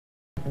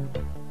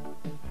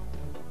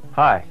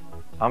Hi,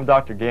 I'm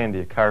Dr. Gandy,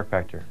 a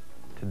chiropractor.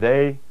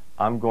 Today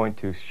I'm going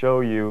to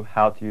show you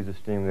how to use a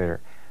stimulator.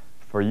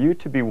 For you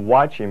to be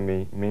watching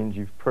me means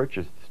you've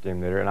purchased the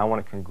stimulator, and I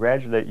want to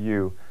congratulate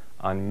you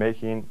on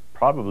making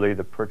probably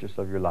the purchase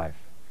of your life,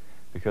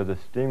 because the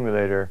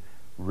stimulator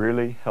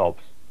really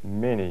helps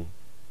many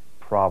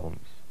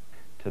problems.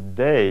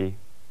 Today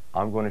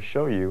I'm going to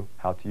show you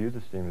how to use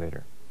a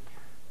stimulator.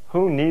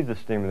 Who needs a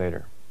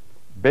stimulator?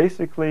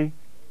 Basically,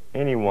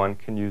 anyone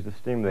can use a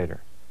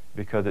stimulator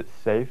because it's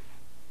safe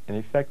and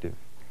effective.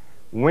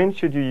 When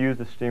should you use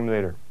the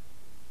stimulator?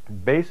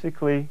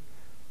 Basically,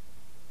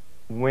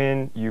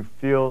 when you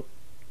feel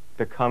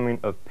the coming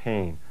of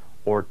pain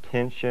or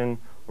tension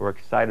or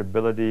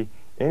excitability,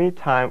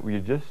 anytime you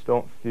just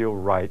don't feel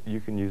right, you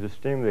can use a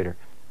stimulator.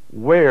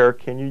 Where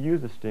can you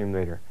use a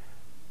stimulator?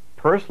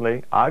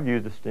 Personally, I've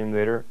used a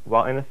stimulator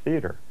while in a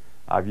theater.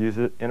 I've used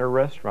it in a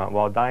restaurant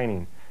while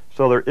dining.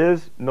 So there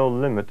is no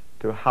limit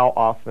to how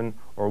often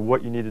or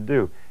what you need to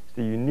do.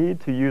 So you need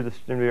to use a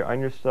stimulator on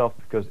yourself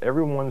because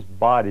everyone's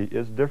body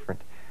is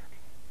different.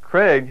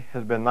 Craig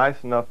has been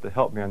nice enough to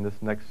help me on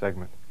this next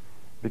segment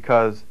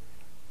because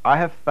I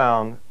have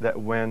found that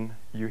when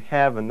you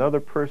have another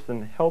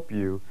person help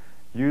you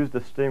use the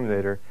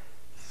stimulator,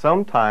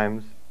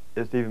 sometimes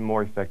it's even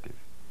more effective.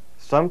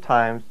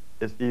 Sometimes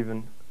it's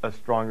even a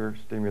stronger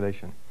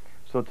stimulation.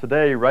 So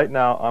today, right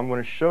now, I'm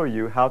going to show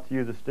you how to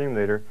use a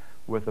stimulator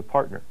with a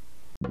partner.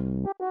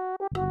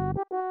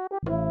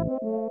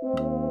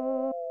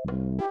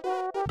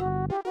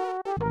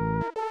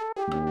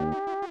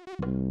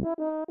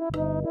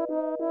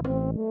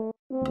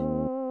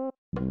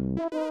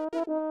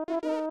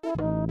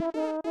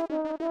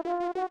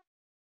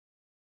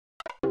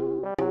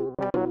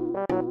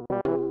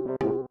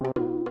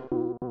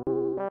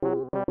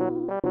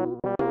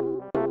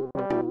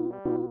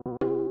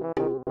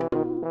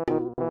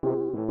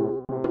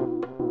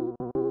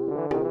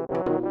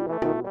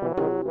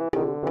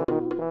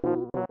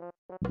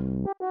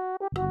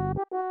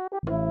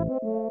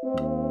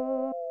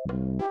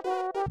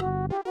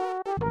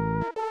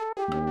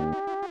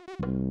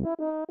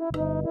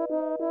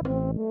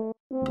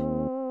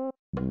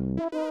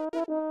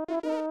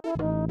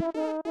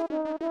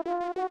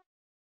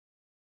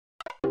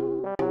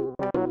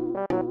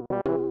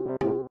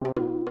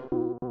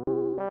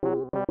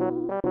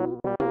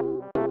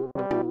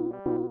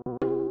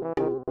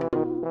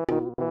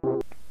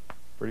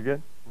 Pretty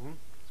good?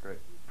 That's great.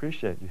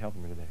 Appreciate you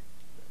helping me today.